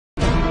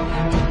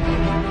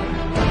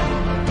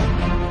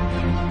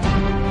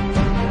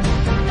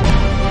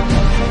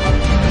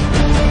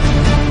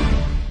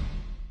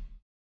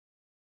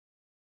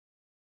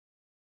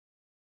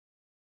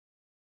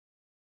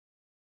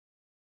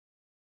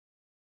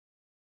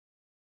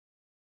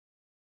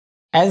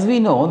As we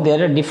know,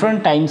 there are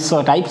different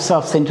types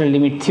of central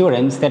limit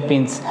theorems. That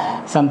means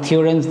some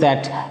theorems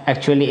that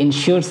actually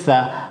ensures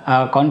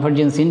the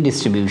convergence in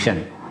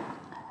distribution.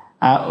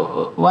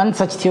 One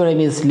such theorem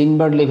is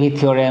Lindbergh-Levy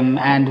theorem,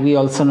 and we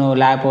also know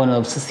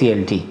Lyapunov's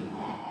CLT.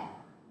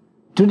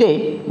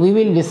 Today we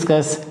will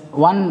discuss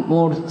one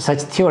more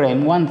such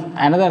theorem,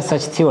 another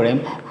such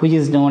theorem, which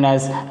is known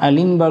as a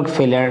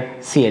Lindbergh-Feller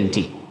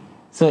CLT.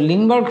 So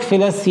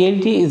Lindbergh-Feller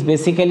CLT is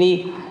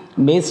basically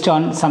based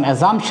on some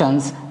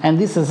assumptions, and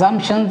these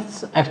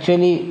assumptions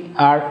actually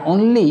are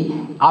only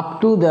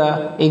up to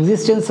the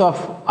existence of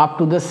up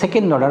to the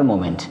second order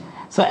moment.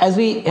 So as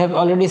we have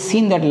already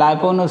seen that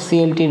Lyapunov's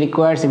CLT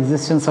requires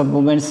existence of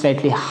moments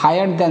slightly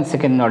higher than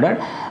second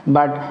order,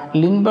 but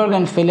Lindbergh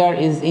and Feller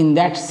is in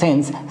that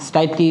sense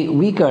slightly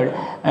weaker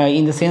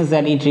in the sense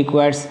that it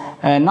requires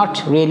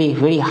not really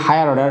very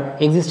higher order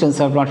existence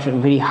of not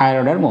very higher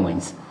order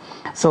moments.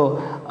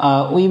 So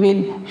we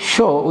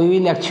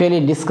will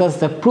actually discuss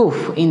the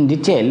proof in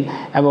detail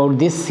about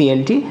this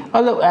CLT,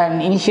 although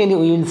initially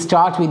we will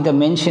start with the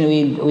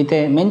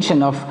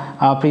mention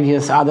of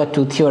previous other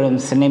two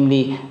theorems,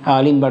 namely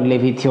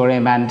Lindbergh-Levy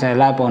theorem and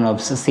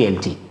Lyapunov's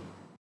CLT.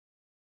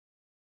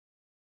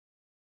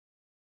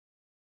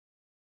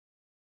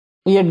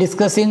 We are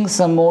discussing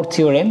some more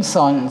theorems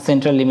on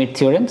central limit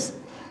theorems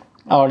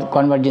or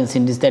convergence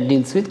in that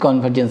deals with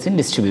convergence in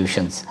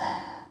distributions.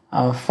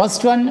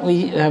 First one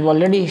we have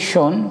already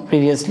shown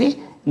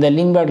previously, the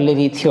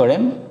Lindbergh-Levy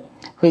theorem,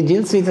 which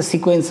deals with a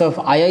sequence of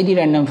IID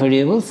random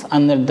variables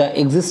under the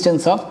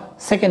existence of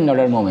second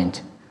order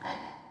moment.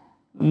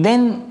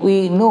 Then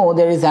we know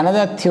there is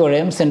another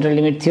theorem, central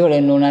limit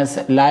theorem, known as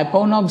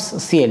Lyapunov's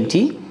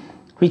CLT,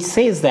 which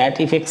says that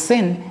if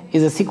xn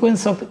is a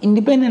sequence of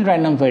independent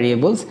random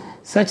variables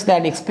such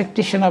that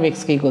expectation of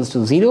xk equals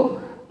to 0,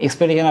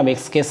 expectation of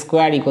xk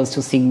square equals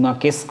to sigma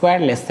k square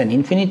less than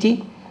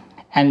infinity,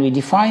 and we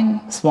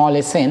define small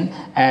sn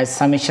as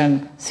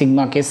summation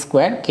sigma k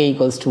square k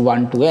equals to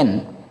 1 to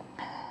n,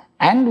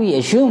 and we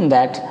assume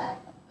that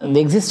the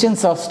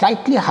existence of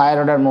slightly higher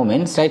order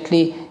moments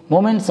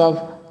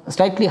of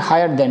slightly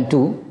higher than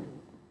 2,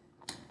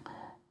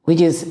 which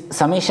is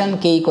summation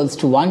k equals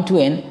to 1 to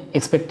n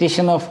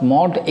expectation of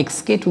mod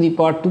xk to the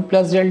power 2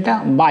 plus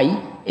delta by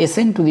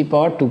Sn to the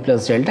power 2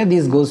 plus delta,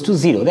 this goes to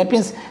 0. That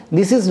means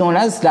this is known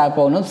as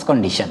Lyapunov's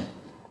condition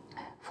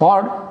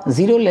for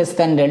 0 less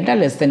than delta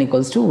less than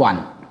equals to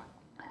 1.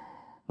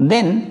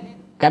 Then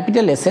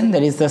capital Sn,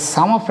 that is the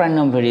sum of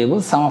random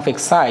variables, sum of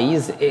xi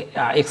is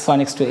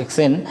x1, x2,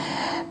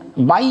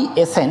 xn by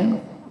Sn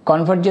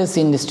converges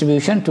in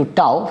distribution to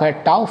tau,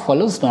 where tau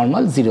follows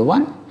normal 0,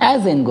 1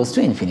 as n goes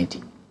to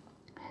infinity.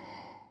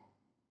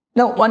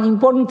 Now one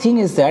important thing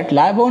is that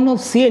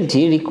Lyapunov's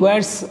CLT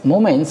requires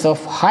moments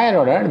of higher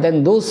order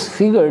than those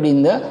figured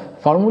in the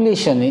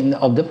formulation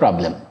of the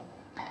problem.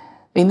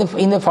 In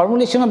the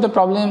formulation of the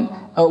problem,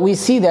 we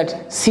see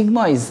that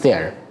sigma is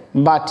there,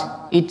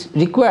 but it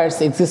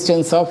requires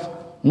existence of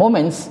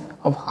moments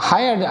of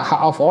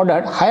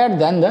order higher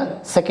than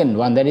the second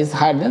one, that is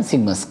higher than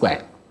sigma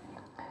square.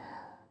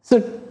 So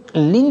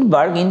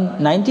Lindbergh in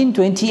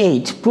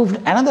 1928 proved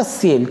another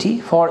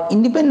CLT for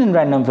independent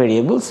random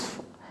variables,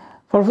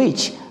 for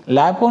which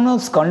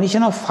Lyapunov's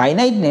condition of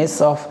finiteness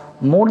of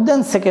more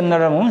than second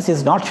order moments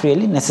is not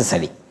really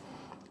necessary.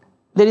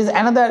 There is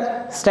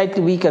another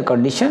slightly weaker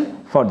condition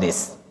for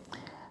this.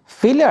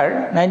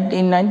 Feller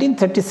in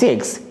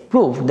 1936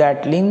 proved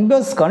that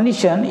Lindbergh's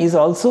condition is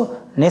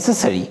also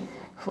necessary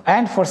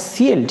and for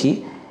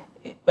CLT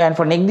and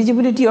for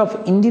negligibility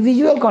of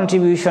individual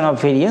contribution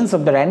of variance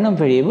of the random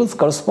variables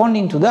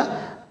corresponding to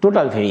the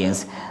total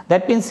variance.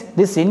 That means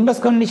this Lindbergh's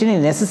condition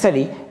is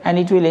necessary, and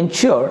it will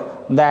ensure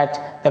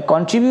that the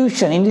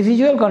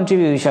individual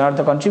contribution or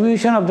the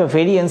contribution of the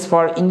variance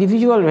for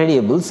individual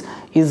variables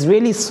is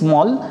really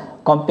small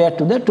compared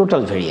to the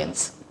total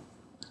variance.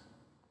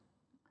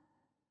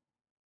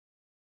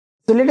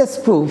 So let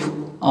us prove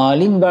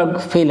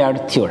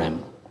Lindbergh-Feller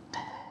theorem.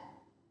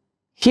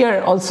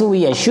 Here also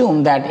we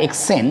assume that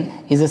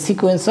xn is a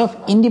sequence of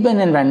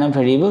independent random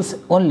variables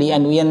only,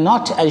 and we are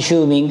not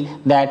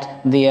assuming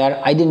that they are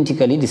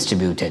identically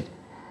distributed.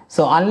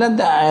 So unlike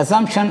the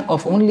assumption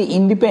of only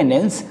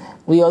independence,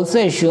 we also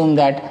assume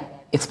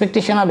that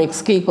expectation of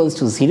xk equals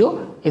to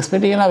 0,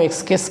 expectation of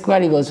xk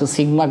square equals to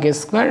sigma k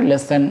square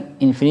less than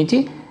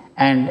infinity,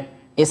 and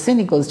Sn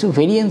equals to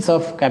variance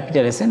of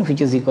capital Sn,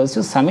 which is equals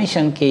to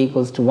summation k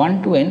equals to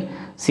 1 to n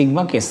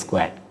sigma k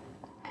square.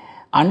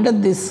 Under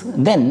this,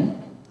 then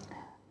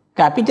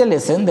capital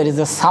Sn, that is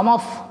the sum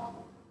of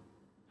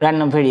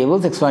random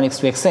variables x1,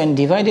 x2, xn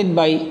divided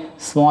by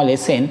small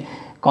sn,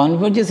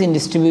 converges in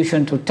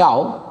distribution to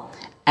tau,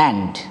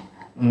 and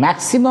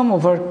maximum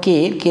over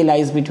k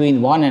lies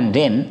between 1 and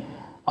n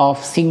of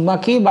sigma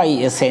k by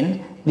Sn,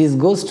 this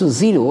goes to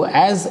 0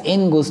 as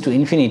n goes to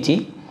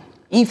infinity,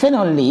 if and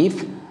only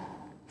if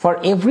for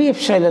every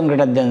epsilon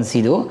greater than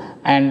 0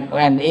 and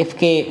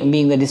fk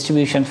being the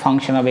distribution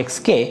function of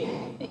xk,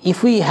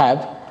 if we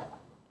have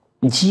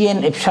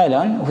Gn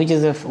epsilon,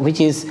 which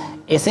is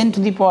Sn to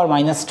the power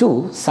minus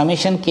 2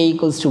 summation k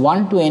equals to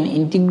 1 to n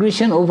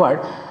integration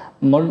over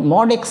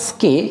mod x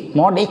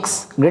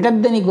greater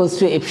than equals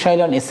to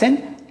epsilon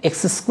Sn x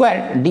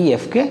square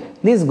dfk.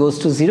 This goes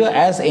to 0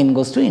 as n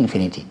goes to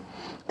infinity.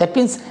 That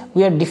means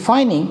we are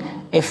defining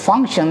a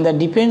function that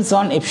depends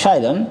on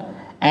epsilon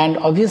and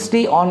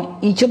obviously on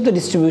each of the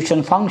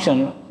distribution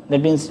function, that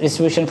means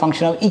distribution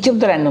function of each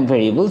of the random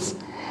variables.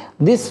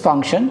 This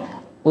function,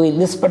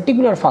 this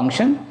particular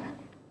function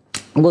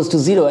goes to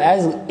 0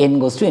 as n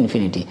goes to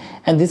infinity,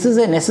 and this is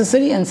a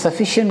necessary and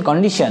sufficient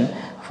condition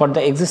for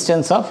the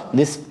existence of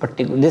this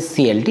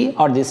CLT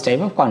or this type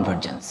of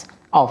convergence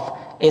of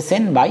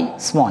Sn by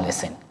small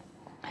sn.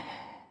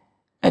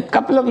 A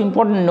couple of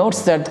important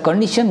notes that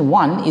condition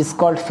 1 is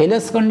called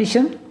Fellers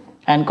condition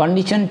and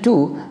condition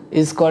 2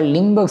 is called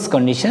Lindbergh's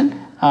condition.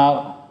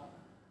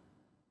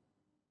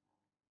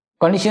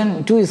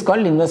 Condition 2 is called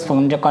Lindbergh's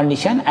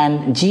condition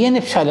and Gn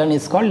epsilon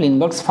is called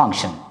Lindbergh's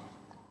function.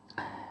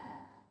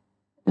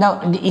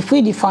 Now, if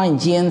we define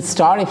Gn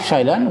star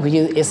epsilon, which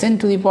is Sn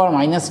to the power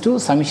minus 2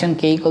 summation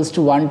k equals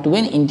to 1 to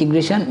n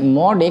integration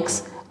mod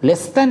x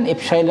less than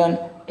epsilon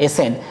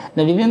Sn.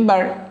 Now,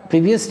 remember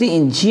previously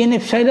in Gn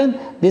epsilon,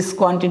 this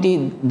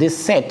quantity, this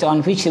set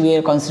on which we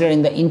are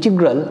considering the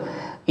integral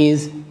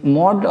is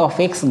mod of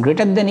x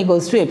greater than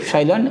equals to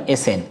epsilon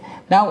Sn.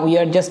 Now, we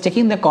are just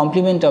taking the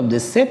complement of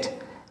this set,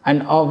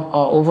 and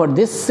over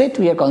this set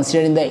we are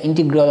considering the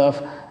integral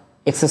of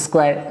x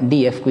square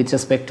df with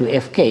respect to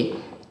fk.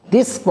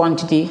 This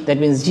quantity, that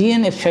means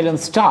Gn epsilon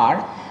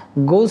star,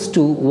 goes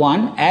to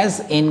 1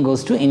 as n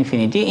goes to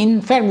infinity.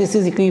 In fact, this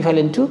is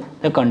equivalent to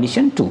the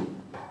condition 2.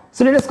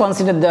 So, let us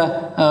consider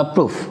the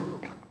proof.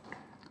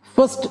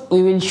 First,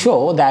 we will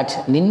show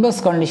that Lindbergh's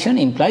condition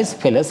implies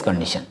Fellers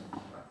condition.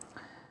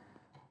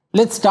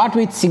 Let us start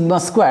with sigma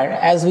square,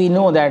 as we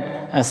know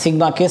that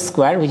sigma k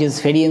square, which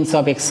is variance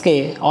of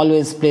xk,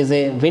 always plays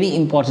a very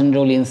important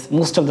role in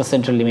most of the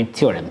central limit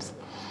theorems.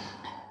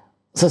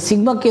 So,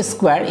 sigma k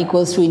square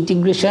equals to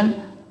integration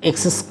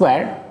x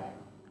square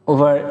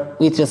over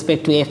with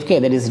respect to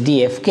fk, that is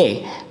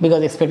dfk,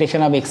 because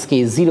expectation of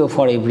xk is 0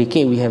 for every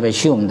k, we have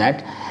assumed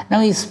that. Now,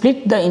 we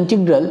split the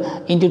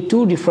integral into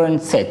two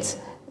different sets.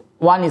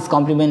 One is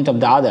complement of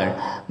the other,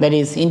 that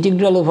is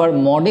integral over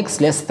mod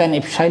x less than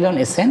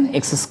epsilon Sn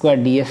x square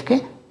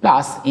dfk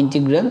plus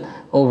integral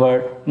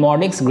over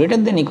mod x greater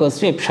than equals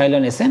to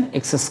epsilon Sn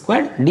x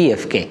square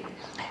dfk.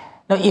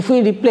 Now, if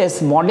we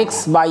replace mod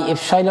x by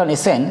epsilon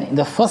Sn,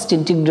 the first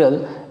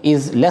integral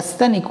is less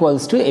than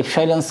equals to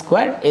epsilon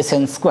square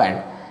Sn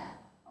square,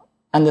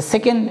 and the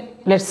second,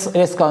 let's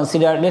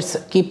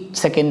keep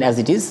second as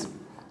it is.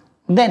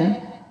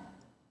 Then,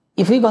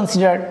 if we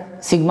consider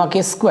sigma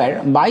k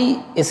square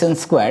by Sn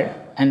square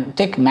and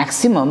take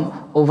maximum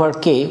over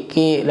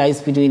k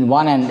lies between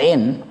 1 and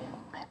n,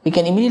 we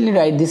can immediately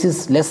write this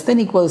is less than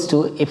equals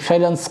to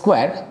epsilon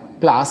square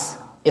plus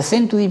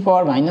Sn to the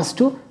power minus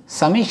 2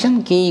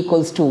 summation k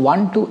equals to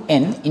 1 to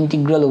n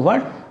integral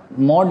over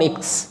mod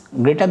x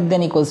greater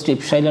than equals to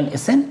epsilon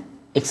Sn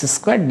x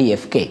square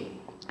dfk.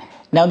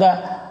 Now, the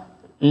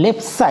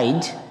left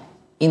side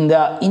in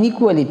the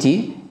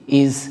inequality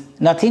is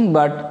nothing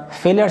but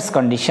Fellers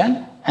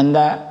condition, and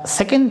the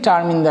second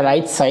term in the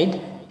right side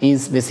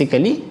is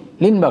basically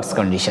Lindbergh's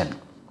condition.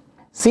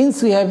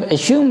 Since we have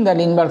assumed that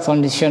Lindbergh's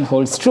condition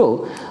holds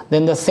true,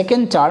 then the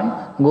second term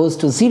goes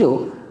to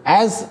 0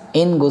 as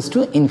n goes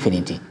to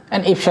infinity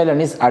and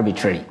epsilon is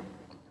arbitrary.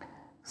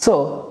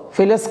 So,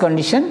 Fellers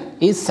condition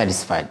is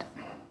satisfied.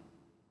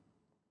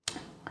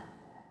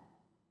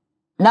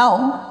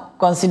 Now,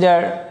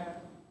 consider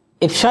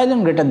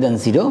epsilon greater than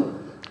 0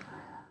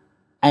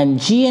 and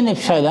Gn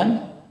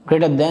epsilon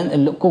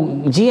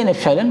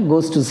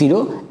goes to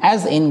 0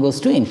 as n goes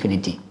to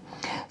infinity.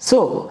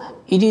 So,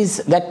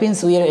 that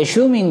means we are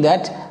assuming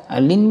that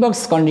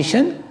Lindbergh's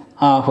condition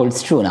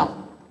holds true now.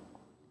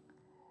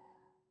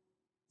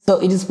 So,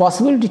 it is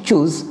possible to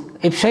choose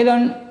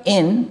epsilon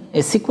n,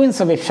 a sequence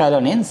of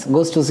epsilon n's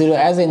goes to 0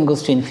 as n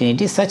goes to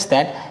infinity, such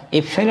that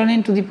epsilon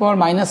n to the power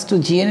minus 2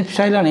 Gn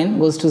epsilon n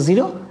goes to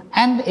 0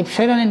 and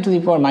epsilon n to the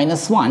power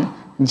minus 1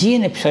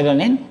 Gn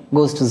epsilon n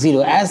goes to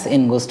 0 as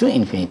n goes to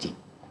infinity.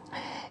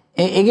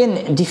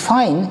 Again,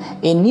 define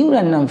a new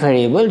random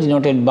variable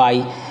denoted by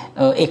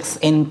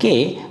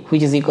xnk,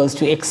 which is equals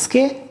to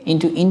xk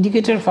into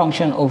indicator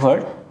function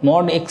over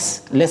mod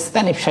x less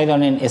than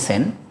epsilon n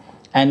Sn,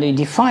 and we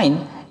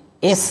define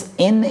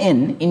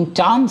Snn in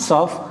terms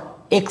of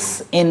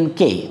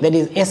xnk, that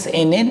is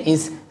Snn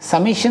is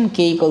summation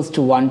k equals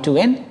to 1 to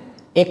n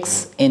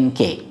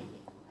xnk.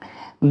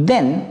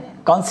 Then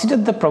consider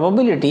the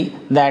probability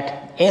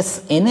that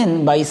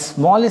Snn by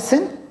small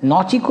sn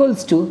not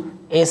equals to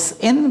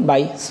Sn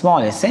by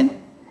small sn,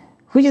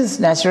 which is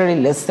naturally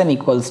less than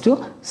equals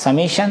to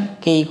summation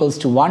k equals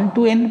to 1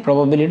 to n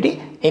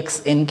probability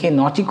xnk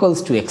not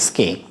equals to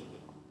xk,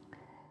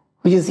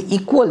 which is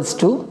equals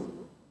to,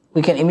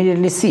 we can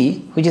immediately see,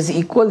 which is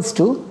equals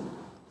to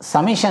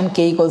summation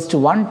k equals to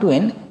 1 to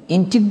n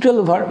integral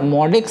over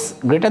mod x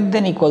greater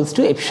than equals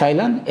to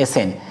epsilon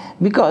Sn.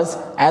 Because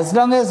as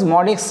long as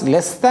mod x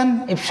less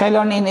than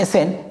epsilon n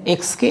Sn,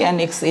 xk and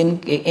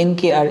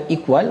xnk are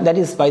equal, that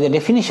is by the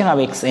definition of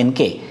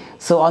xnk.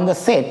 So on the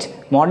set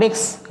mod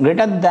x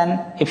greater than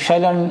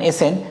epsilon n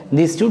Sn,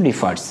 these two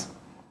differs.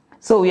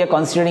 So we are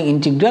considering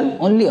integral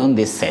only on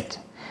this set.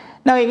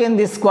 Now again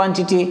this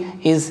quantity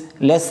is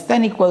less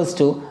than equals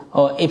to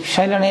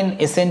epsilon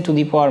n Sn to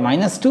the power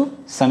minus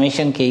 2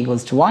 summation k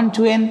equals to 1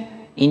 to n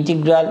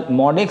integral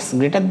mod x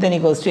greater than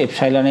equals to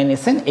epsilon n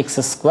Sn x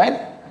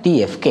square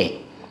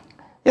dfk,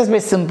 just by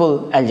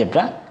simple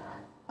algebra,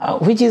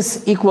 which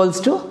is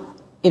equals to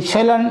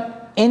epsilon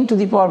n to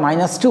the power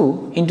minus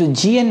 2 into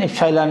gn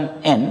epsilon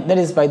n, that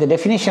is by the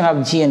definition of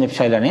gn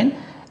epsilon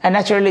n, and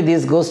naturally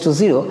this goes to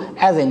 0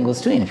 as n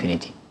goes to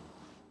infinity.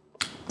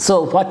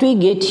 So what we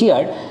get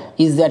here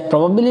is that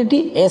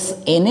probability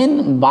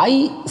Snn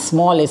by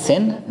small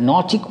sn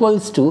not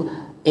equals to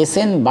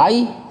Sn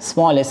by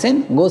small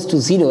sn goes to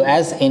 0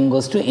 as n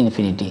goes to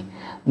infinity.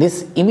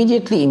 This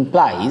immediately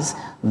implies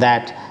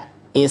that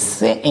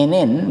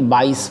Snn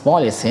by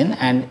small sn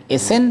and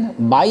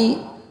Sn by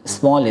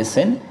small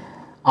sn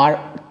are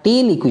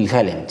tail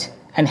equivalent,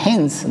 and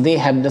hence they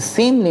have the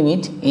same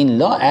limit in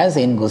law as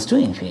n goes to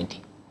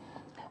infinity.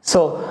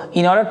 So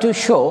in order to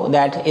show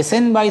that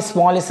Sn by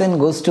small sn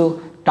goes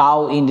to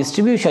tau in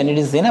distribution, it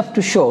is enough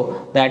to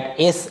show that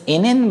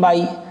Snn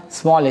by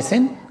small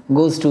sn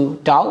goes to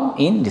tau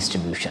in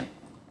distribution.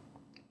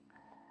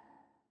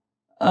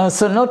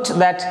 So note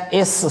that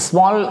S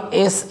small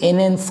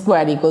Snn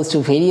square equals to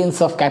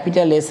variance of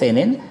capital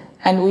Snn,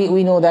 and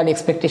we know that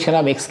expectation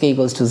of xk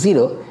equals to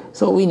 0.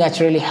 So we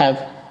naturally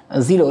have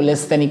 0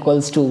 less than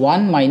equals to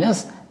 1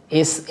 minus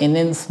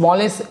Snn small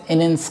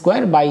Snn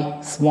square by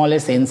small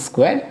Sn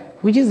square,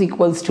 which is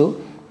equals to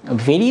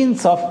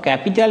variance of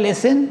capital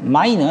Sn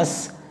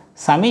minus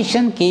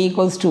summation k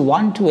equals to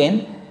 1 to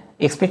n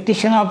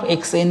expectation of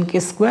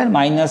xnk square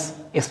minus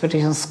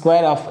expectation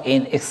square of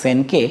n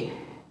xnk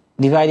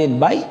divided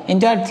by,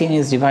 entire thing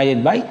is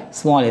divided by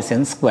small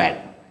sn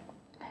square,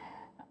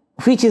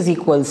 which is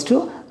equals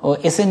to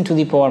Sn to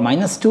the power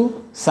minus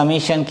 2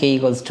 summation k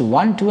equals to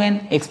 1 to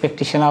n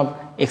expectation of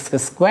x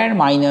square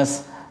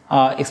minus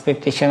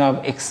expectation of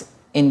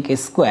xnk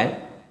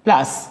square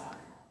plus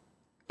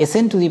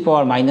Sn to the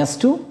power minus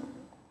 2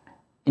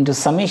 into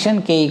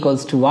summation k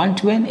equals to 1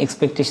 to n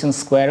expectation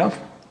square of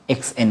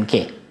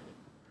xnk.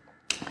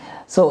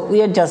 So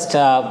we are just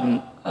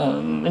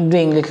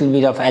doing little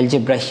bit of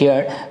algebra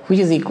here, which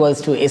is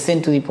equals to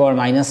Sn to the power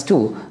minus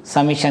 2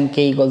 summation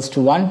k equals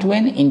to 1 to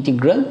n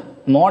integral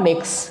mod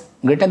x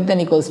greater than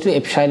equals to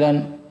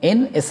epsilon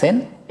n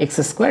Sn x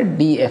square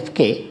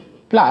dfk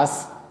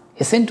plus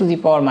Sn to the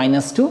power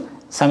minus 2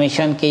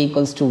 summation k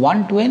equals to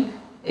 1 to n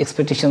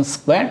expectation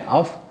square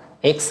of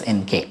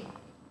xnk.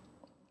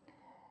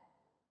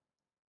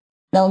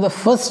 Now the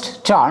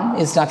first term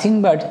is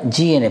nothing but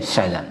gn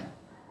epsilon,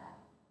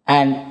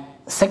 and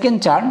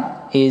second term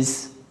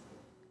is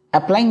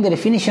applying the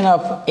definition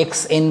of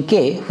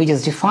xnk, which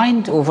is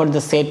defined over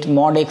the set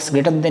mod x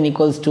greater than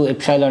equals to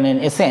epsilon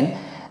n Sn.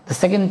 The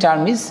second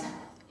term is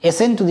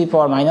Sn to the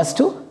power minus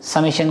 2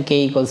 summation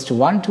k equals to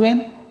 1 to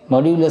n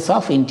modulus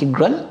of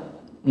integral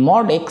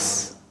mod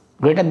x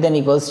greater than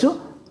equals to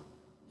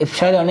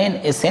epsilon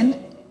n Sn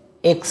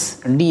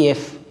x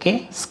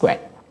dfk square,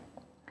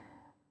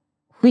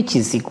 which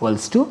is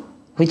equals to,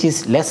 which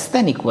is less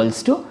than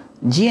equals to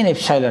gn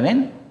epsilon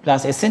n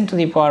plus Sn to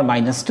the power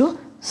minus 2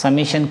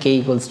 summation k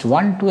equals to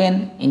 1 to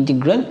n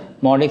integral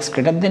mod x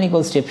greater than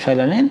equals to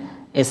epsilon n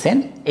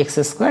Sn x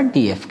square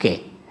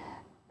dfk,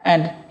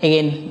 and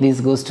again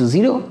this goes to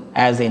 0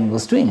 as n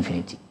goes to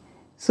infinity.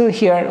 So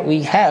here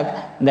we have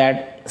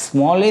that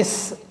small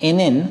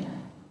Snn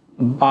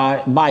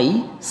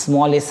by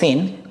small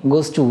Sn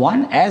goes to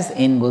 1 as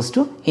n goes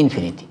to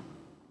infinity.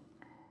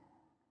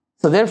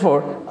 So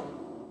therefore,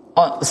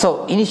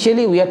 so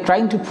initially we are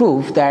trying to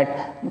prove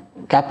that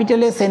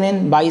capital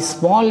Sn by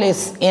small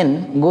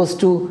sn goes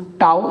to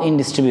tau in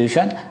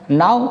distribution.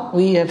 Now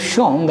we have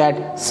shown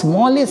that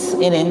small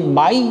Sn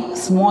by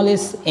small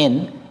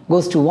sn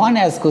goes to 1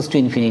 as goes to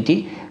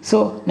infinity.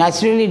 So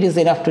naturally it is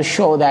enough to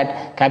show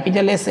that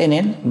capital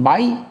Sn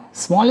by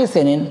small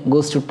sn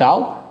goes to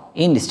tau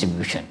in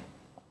distribution.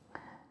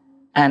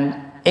 And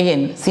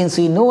again, since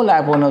we know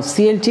Lyapunov's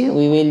CLT,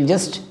 we will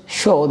just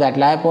show that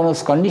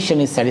Lyapunov's condition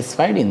is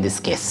satisfied in this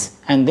case,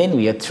 and then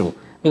we are through,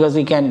 because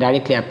we can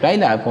directly apply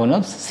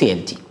Lyapunov's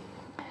CLT.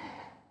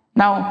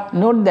 Now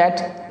note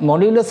that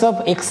modulus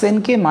of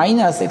xnk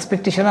minus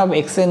expectation of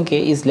xnk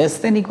is less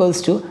than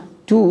equals to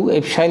 2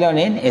 epsilon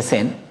n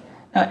Sn.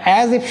 Now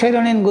as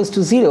epsilon n goes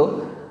to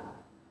 0,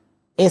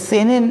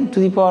 Snn to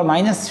the power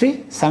minus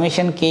 3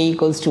 summation k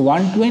equals to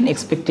 1 to n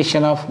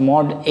expectation of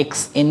mod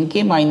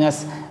xnk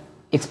minus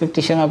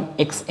expectation of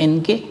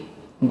xnk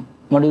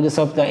modulus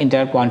of the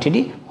entire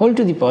quantity whole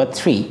to the power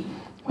 3,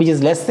 which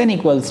is less than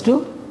equals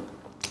to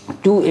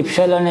 2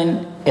 epsilon n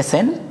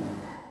Sn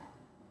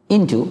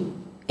into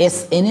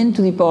Snn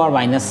to the power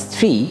minus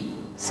 3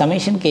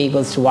 summation k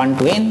equals to 1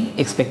 to n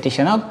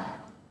expectation of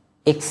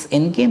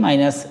xnk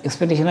minus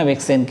expectation of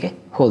xnk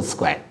whole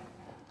square.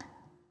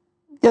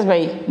 Just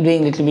by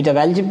doing a little bit of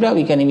algebra,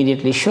 we can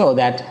immediately show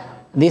that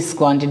this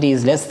quantity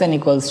is less than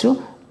equals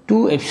to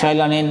 2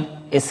 epsilon n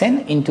Sn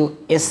into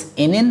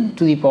Snn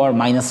to the power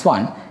minus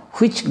 1,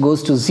 which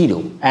goes to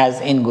 0 as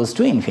n goes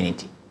to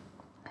infinity.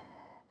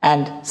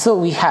 And so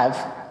we have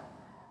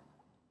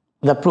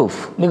the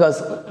proof, because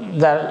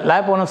the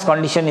Lyapunov's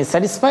condition is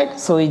satisfied,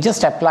 so we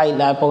just apply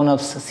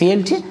Lyapunov's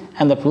CLT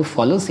and the proof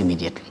follows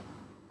immediately.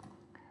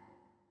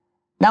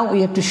 Now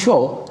we have to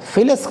show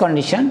Phillips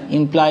condition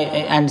and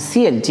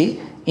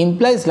CLT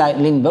implies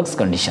Lindbergh's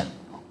condition.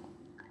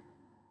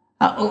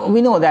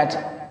 We know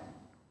that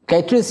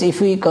if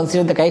we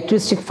consider the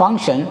characteristic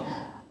function,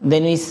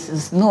 then we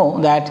know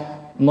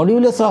that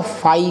modulus of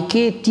phi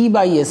k t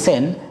by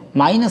Sn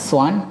minus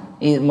 1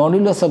 is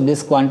modulus of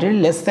this quantity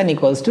less than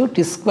equals to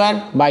t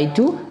square by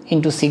 2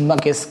 into sigma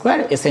k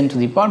square Sn to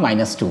the power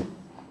minus 2.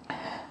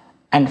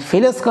 And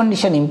Phillips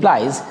condition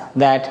implies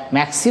that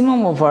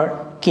maximum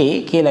over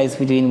k lies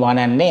between 1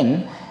 and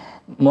n,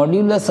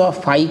 modulus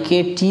of phi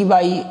k t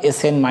by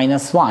Sn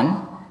minus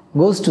 1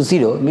 goes to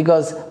 0,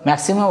 because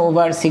maximum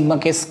over sigma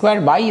k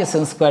square by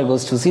Sn square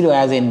goes to 0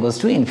 as n goes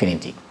to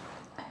infinity.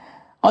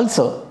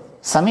 Also,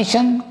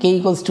 summation k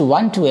equals to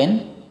 1 to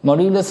n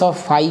modulus of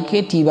phi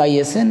k t by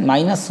Sn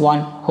minus 1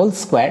 whole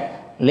square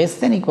less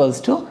than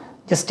equals to,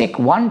 just take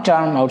one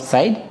term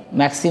outside,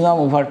 maximum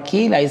over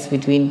k lies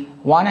between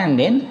 1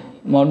 and n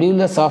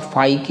modulus of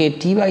phi k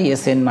t by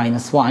Sn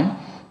minus 1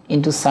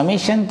 into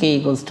summation k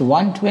equals to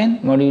 1 to n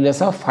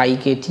modulus of phi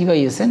k t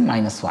by Sn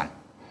minus 1.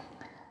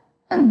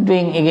 And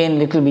doing again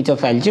little bit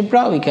of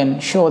algebra, we can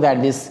show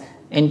that this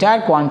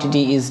entire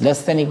quantity is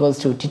less than equals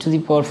to t to the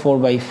power 4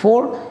 by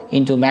 4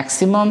 into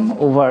maximum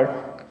over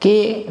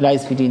k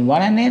lies between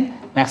 1 and n,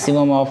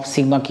 maximum of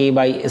sigma k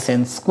by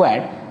Sn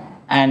square,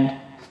 and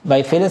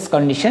by Phillips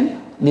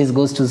condition this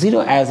goes to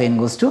 0 as n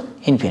goes to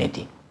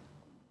infinity.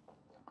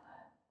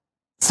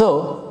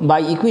 So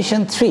by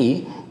equation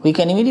 3 we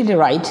can immediately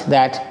write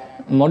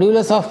that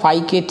modulus of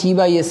phi k t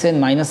by Sn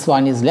minus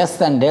 1 is less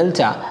than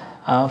delta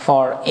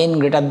for n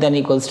greater than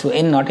equals to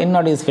n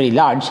naught is very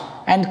large,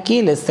 and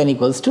k less than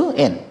equals to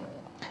n.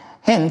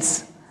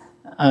 Hence,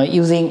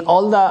 using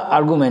all the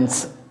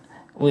arguments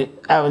we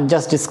have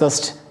just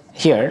discussed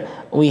here,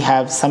 we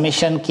have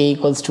summation k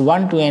equals to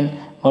 1 to n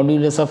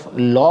modulus of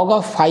log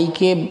of phi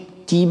k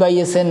t by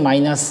Sn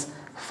minus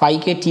phi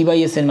k t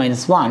by Sn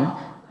minus 1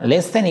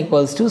 less than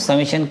equals to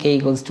summation k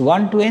equals to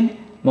 1 to n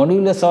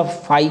modulus of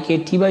phi k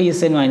t by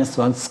Sn minus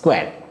 1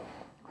 square,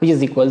 which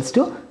is equals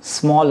to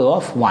small o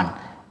of 1.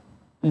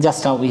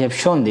 Just now we have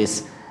shown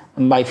this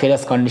by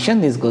Phillips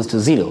condition, this goes to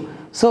 0.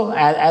 So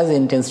as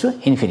n tends to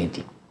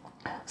infinity.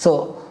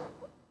 So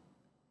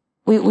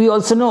we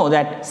also know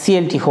that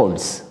CLT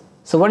holds.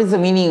 So what is the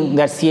meaning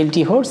that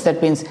CLT holds?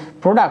 That means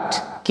product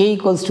k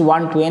equals to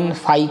 1 to n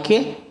phi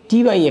k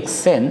t by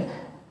xn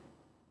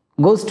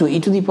goes to e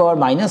to the power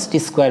minus t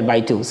square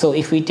by 2. So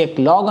if we take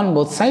log on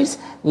both sides,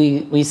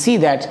 we see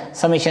that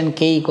summation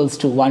k equals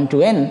to 1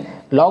 to n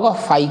log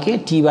of phi k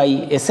t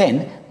by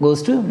Sn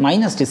goes to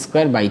minus t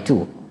square by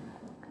 2.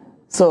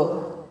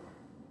 So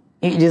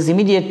it is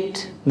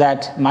immediate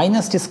that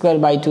minus t square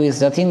by 2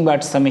 is nothing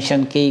but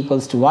summation k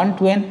equals to 1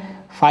 to n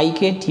phi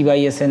k t by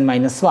Sn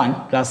minus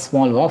 1 plus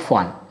small o of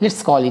 1.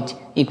 Let's call it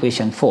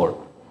equation 4.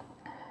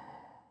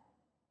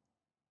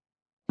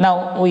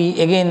 Now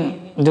we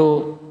again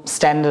do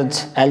standard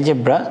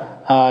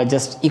algebra,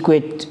 just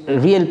equate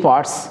real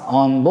parts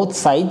on both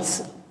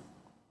sides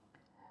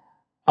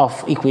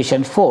of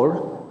equation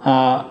 4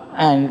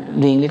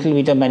 and doing little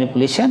bit of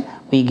manipulation,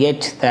 we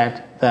get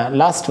that the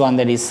last one,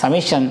 that is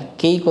summation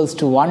k equals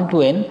to 1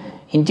 to n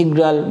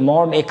integral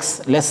mod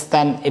x less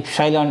than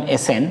epsilon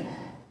Sn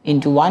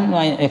into 1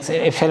 minus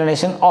epsilon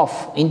Sn of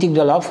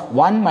integral of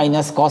 1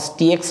 minus cos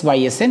tx by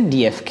Sn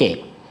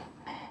dfk.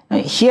 Now,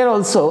 here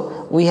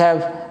also we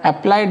have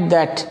applied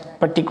that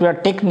particular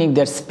technique,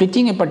 that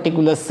splitting a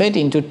particular set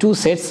into two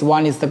sets,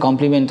 one is the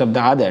complement of the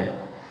other,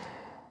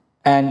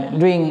 and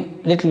doing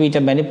little bit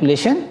of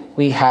manipulation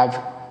we have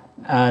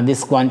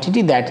this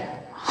quantity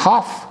that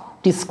half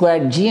t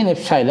squared gn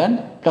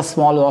epsilon plus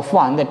small o of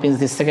 1, that means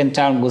this second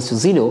term goes to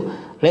 0,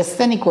 less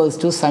than equals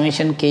to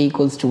summation k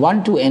equals to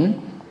 1 to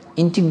n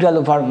integral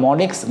over mod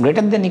x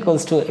greater than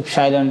equals to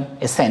epsilon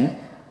Sn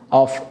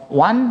of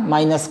 1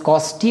 minus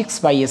cos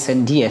tx by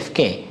Sn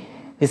dfk.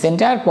 This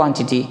entire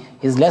quantity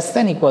is less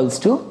than equals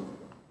to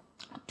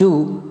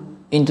 2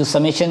 into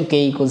summation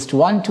k equals to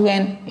 1 to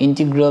n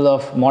integral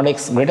of mod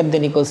x greater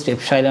than equals to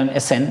epsilon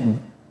Sn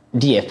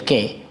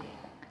dfk,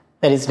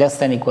 that is less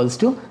than equals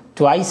to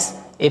twice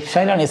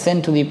epsilon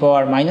Sn to the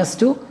power minus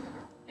 2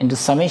 into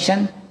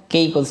summation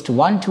k equals to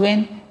 1 to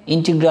n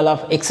integral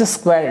of x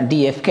square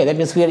dfk. That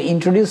means we are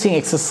introducing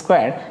x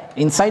square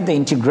inside the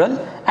integral,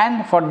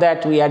 and for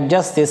that we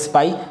adjust this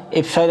by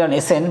epsilon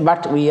Sn,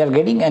 but we are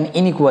getting an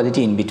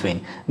inequality in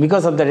between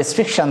because of the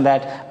restriction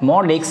that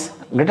mod x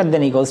greater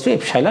than equals to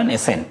epsilon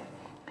Sn.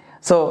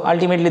 So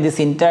ultimately this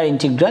entire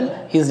integral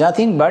is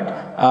nothing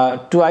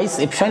but twice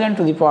epsilon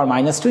to the power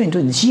minus 2 into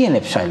gn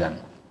epsilon.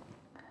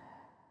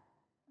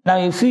 Now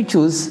if we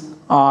choose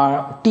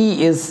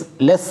T is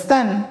less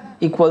than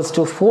equals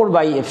to 4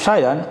 by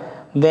epsilon,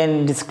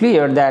 then it is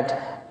clear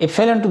that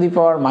epsilon to the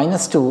power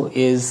minus 2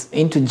 is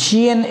into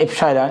Gn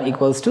epsilon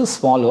equals to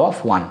small o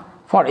of 1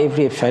 for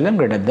every epsilon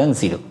greater than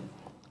 0.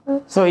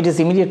 So it is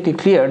immediately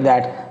clear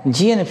that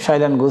Gn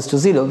epsilon goes to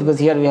 0 because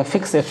here we have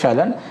fixed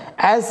epsilon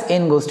as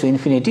n goes to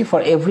infinity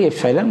for every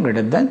epsilon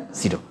greater than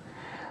 0.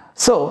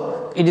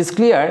 So it is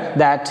clear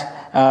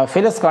that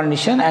Fellow's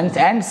condition and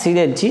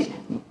CLT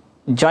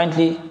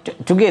jointly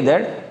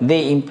together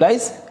they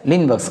implies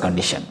Lindbergh's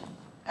condition,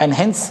 and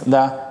hence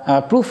the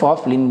proof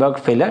of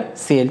Lindbergh-Feller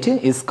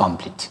CLT is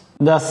complete.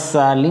 Thus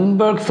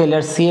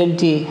Lindbergh-Feller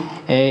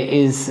CLT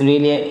is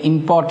really an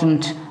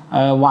important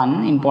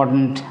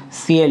important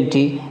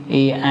CLT,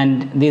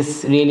 and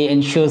this really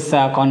ensures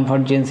the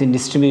convergence in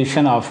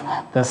distribution of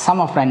the sum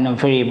of random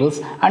variables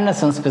under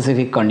some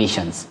specific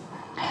conditions.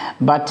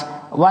 But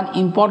one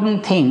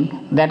important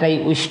thing that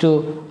I wish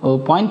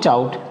to point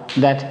out,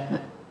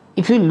 that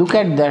if you look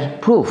at the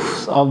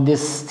proofs of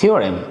this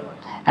theorem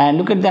and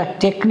look at the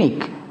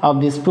technique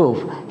of this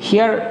proof,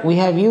 here we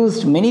have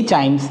used many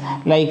times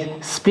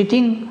like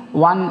splitting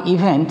one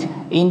event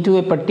into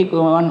a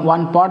particular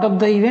one part of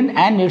the event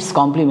and its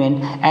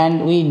complement,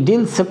 and we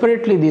deal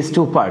separately these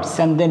two parts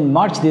and then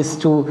merge these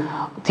two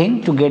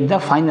things to get the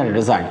final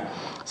result.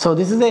 So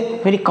this is a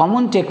very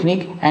common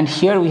technique, and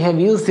here we have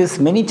used this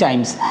many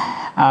times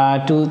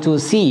to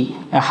see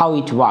how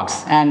it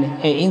works, and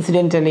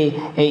incidentally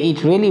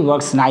it really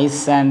works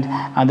nice, and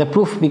the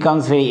proof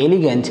becomes very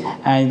elegant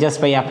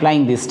just by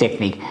applying this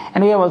technique.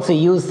 And we have also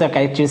used the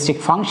characteristic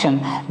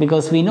function,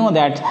 because we know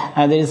that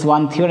there is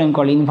one theorem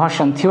called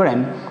inversion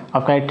theorem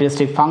of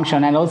characteristic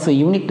function, and also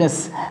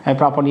uniqueness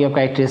property of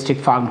characteristic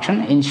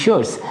function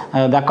ensures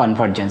the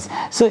convergence.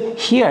 So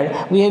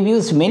here we have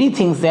used many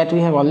things that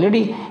we have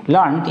already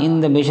learned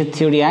in the measure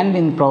theory and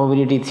in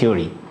probability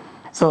theory.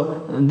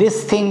 So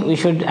this thing we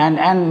should,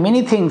 and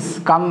many things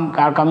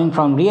are coming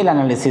from real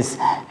analysis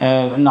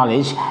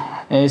knowledge.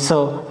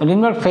 So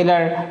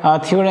Lindbergh-Feller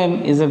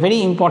theorem is a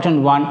very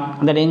important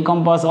one that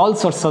encompasses all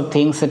sorts of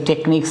things,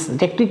 techniques. The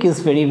technique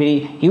is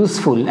very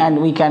useful,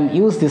 and we can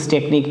use this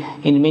technique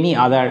in many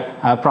other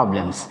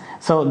problems.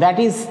 So that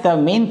is the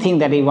main thing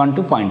that I want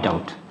to point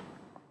out.